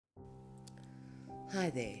Hi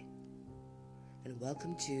there, and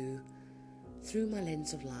welcome to Through My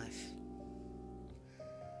Lens of Life.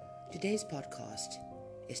 Today's podcast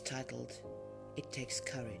is titled, It Takes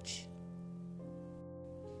Courage.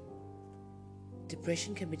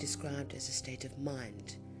 Depression can be described as a state of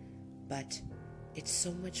mind, but it's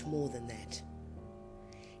so much more than that.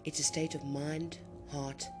 It's a state of mind,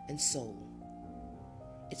 heart, and soul.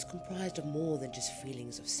 It's comprised of more than just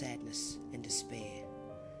feelings of sadness and despair.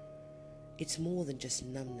 It's more than just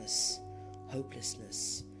numbness,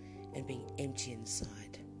 hopelessness, and being empty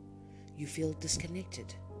inside. You feel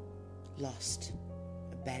disconnected, lost,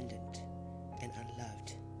 abandoned, and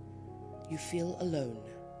unloved. You feel alone,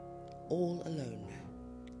 all alone,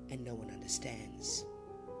 and no one understands.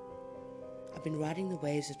 I've been riding the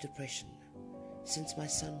waves of depression since my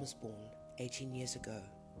son was born 18 years ago.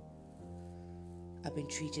 I've been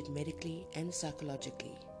treated medically and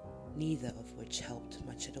psychologically, neither of which helped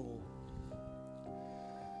much at all.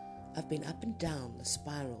 I've been up and down the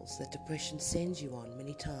spirals that depression sends you on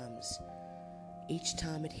many times. Each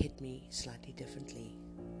time it hit me slightly differently.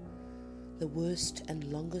 The worst and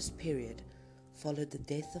longest period followed the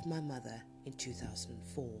death of my mother in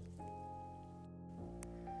 2004.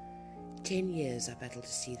 10 years I battled to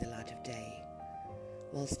see the light of day,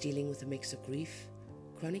 whilst dealing with a mix of grief,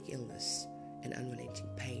 chronic illness, and unrelenting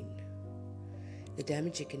pain. The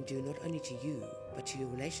damage it can do not only to you, but to your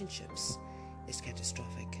relationships is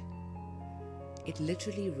catastrophic. It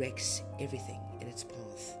literally wrecks everything in its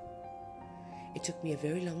path. It took me a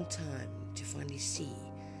very long time to finally see,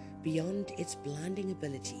 beyond its blinding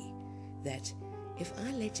ability, that if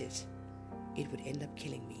I let it, it would end up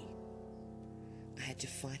killing me. I had to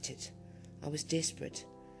fight it. I was desperate.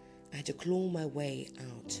 I had to claw my way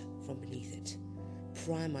out from beneath it,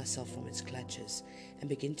 pry myself from its clutches, and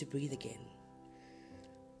begin to breathe again.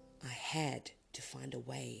 I had to find a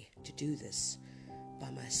way to do this by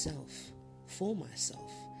myself, for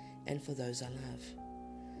myself, and for those I love.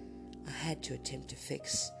 I had to attempt to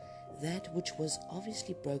fix that which was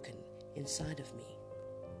obviously broken inside of me.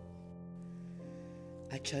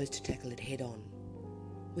 I chose to tackle it head on,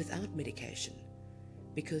 without medication,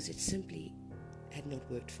 because it simply had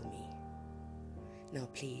not worked for me. Now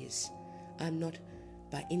please, I'm not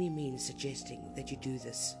by any means suggesting that you do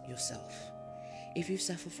this yourself. If you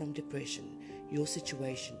suffer from depression, your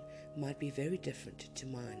situation might be very different to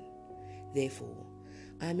mine. Therefore,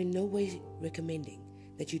 I am in no way recommending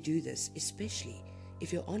that you do this, especially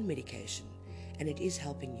if you're on medication and it is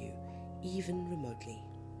helping you, even remotely.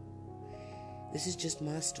 This is just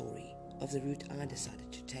my story of the route I decided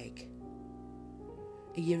to take.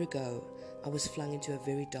 A year ago, I was flung into a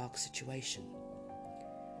very dark situation.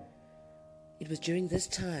 It was during this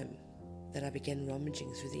time that I began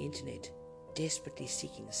rummaging through the internet, desperately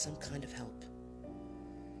seeking some kind of help.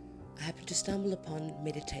 I happened to stumble upon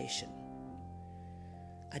meditation.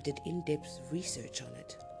 I did in-depth research on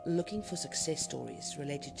it, looking for success stories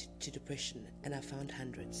related to depression, and I found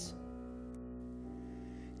hundreds.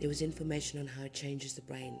 There was information on how it changes the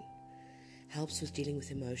brain, helps with dealing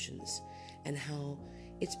with emotions, and how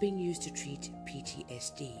it's being used to treat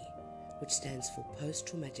PTSD, which stands for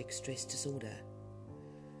Post-Traumatic Stress Disorder.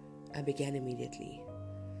 I began immediately.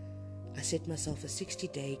 I set myself a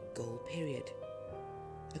 60-day goal period.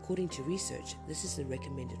 According to research, this is the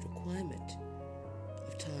recommended requirement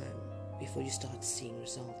of time before you start seeing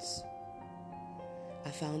results. I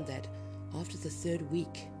found that after the third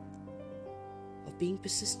week of being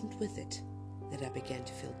persistent with it, that I began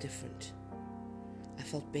to feel different. I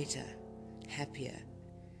felt better, happier,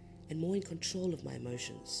 and more in control of my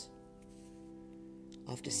emotions.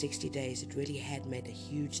 After 60 days, it really had made a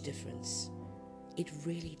huge difference. It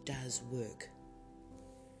really does work.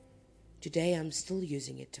 Today, I'm still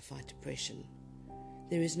using it to fight depression.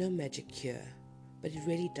 There is no magic cure, but it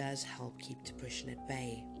really does help keep depression at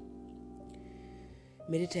bay.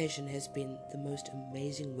 Meditation has been the most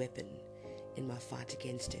amazing weapon in my fight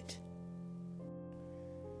against it.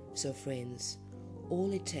 So friends,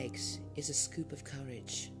 all it takes is a scoop of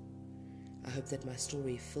courage. I hope that my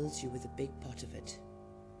story fills you with a big pot of it.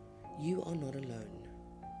 You are not alone.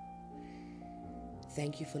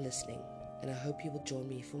 Thank you for listening, and I hope you will join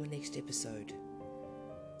me for my next episode.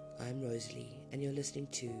 I'm Rosalie, and you're listening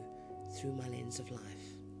to Through My Lens of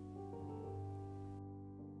Life.